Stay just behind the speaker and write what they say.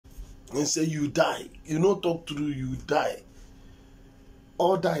and say you die. You no talk true, you die.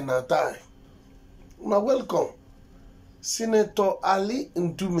 All die na die. Now welcome. Senator Ali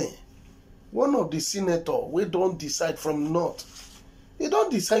Ndume, one of the senators we don't decide from north. He don't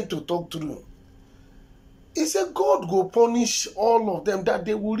decide to talk true. He said God go punish all of them, that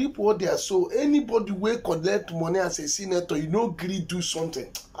they will reap what they are sow. Anybody will collect money as a senator, you know, agree do something.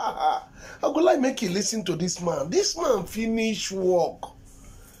 I go like make you listen to this man. This man finish work.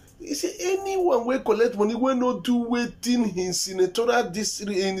 He say anyone will collect money will not do waiting in senatorial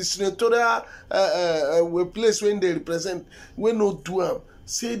district, in senatorial place when they represent, will not do am.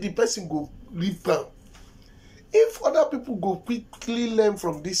 Say the person go reap am. If other people go quickly learn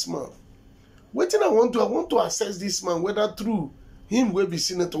from this man, wetin I want to assess this man, whether through him will be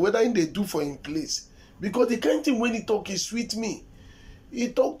senator, whether him they do for him place. Because the kind thing when he talk is sweet me. He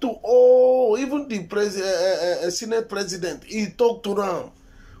talk to even the Senate president, he talk to them.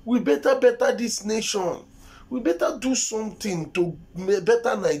 We better this nation. We better do something to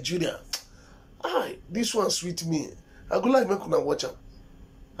better Nigeria. This one sweet me. I go like make una watch am.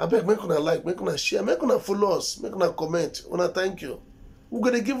 I beg make una like, make una share, make una follow us, make una comment. Una thank you. We're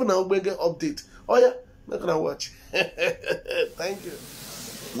going to give an update. Oh yeah, make una watch. Thank you.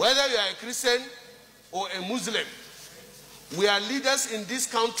 Whether you are a Christian or a Muslim, we are leaders in this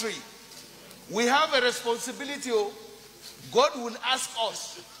country. We have a responsibility. God will ask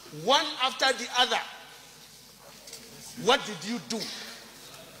us, one after the other, what did you do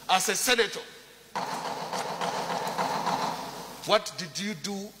as a senator? What did you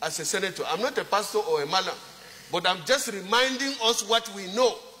do as a senator? I'm not a pastor or a malam, but I'm just reminding us what we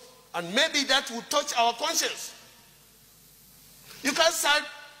know. And maybe that will touch our conscience. You can't start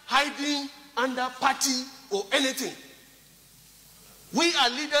hiding under party or anything. We are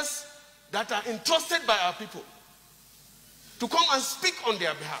leaders that are entrusted by our people to come and speak on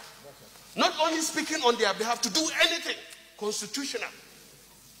their behalf. Not only speaking on their behalf, to do anything constitutional.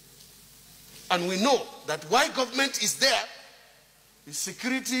 And we know that why government is there is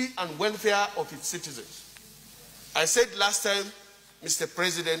security and welfare of its citizens. I said last time, Mr.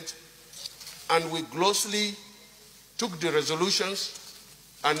 President, and we closely took the resolutions,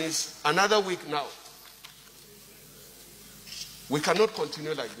 and it's another week now. We cannot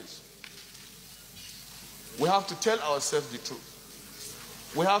continue like this. We have to tell ourselves the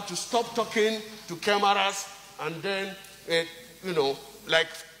truth. We have to stop talking to cameras and then, like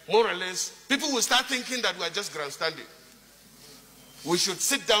more or less, people will start thinking that we are just grandstanding. We should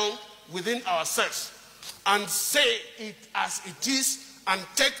sit down within ourselves and say it as it is and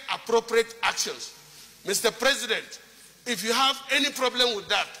take appropriate actions. Mr. President, if you have any problem with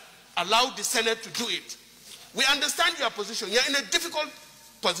that, allow the Senate to do it. We understand your position. You're in a difficult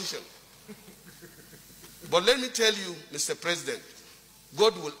position. But let me tell you, Mr. President,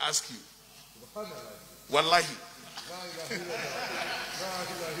 God will ask you. Wallahi.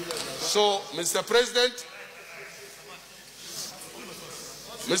 So, Mr. President,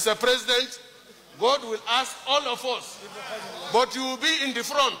 God will ask all of us, but you will be in the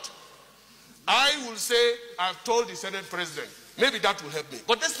front. I will say, I've told the Senate President. Maybe that will help me.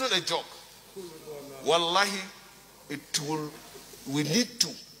 But that's not a joke. Wallahi, we need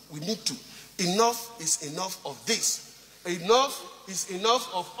to. Enough is enough of this. Enough is enough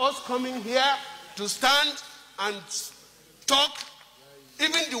of us coming here to stand and talk.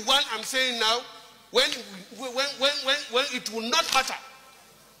 Even the one I'm saying now, when it will not matter.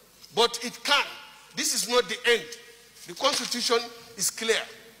 But it can. This is not the end. The Constitution is clear.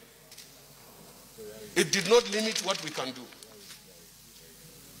 It did not limit what we can do.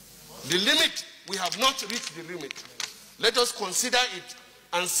 The limit, we have not reached the limit. Let us consider it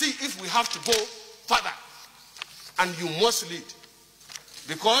and see if we have to go further. And you must lead.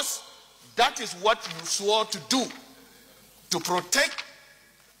 Because that is what you swore to do, to protect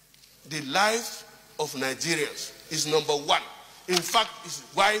the life of Nigerians is number one. In fact, is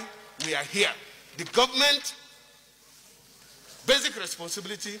why we are here. The government basic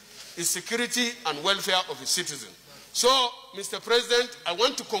responsibility is security and welfare of its citizens. So, Mr. President, I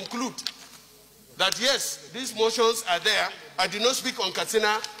want to conclude that yes, these motions are there. I did not speak on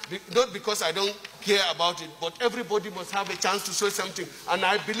Katsina, not because I don't care about it, but everybody must have a chance to say something. And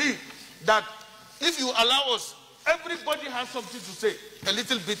I believe that if you allow us, everybody has something to say, a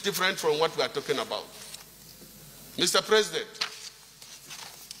little bit different from what we are talking about. Mr. President,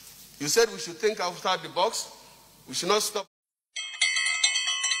 you said we should think outside the box. We should not stop.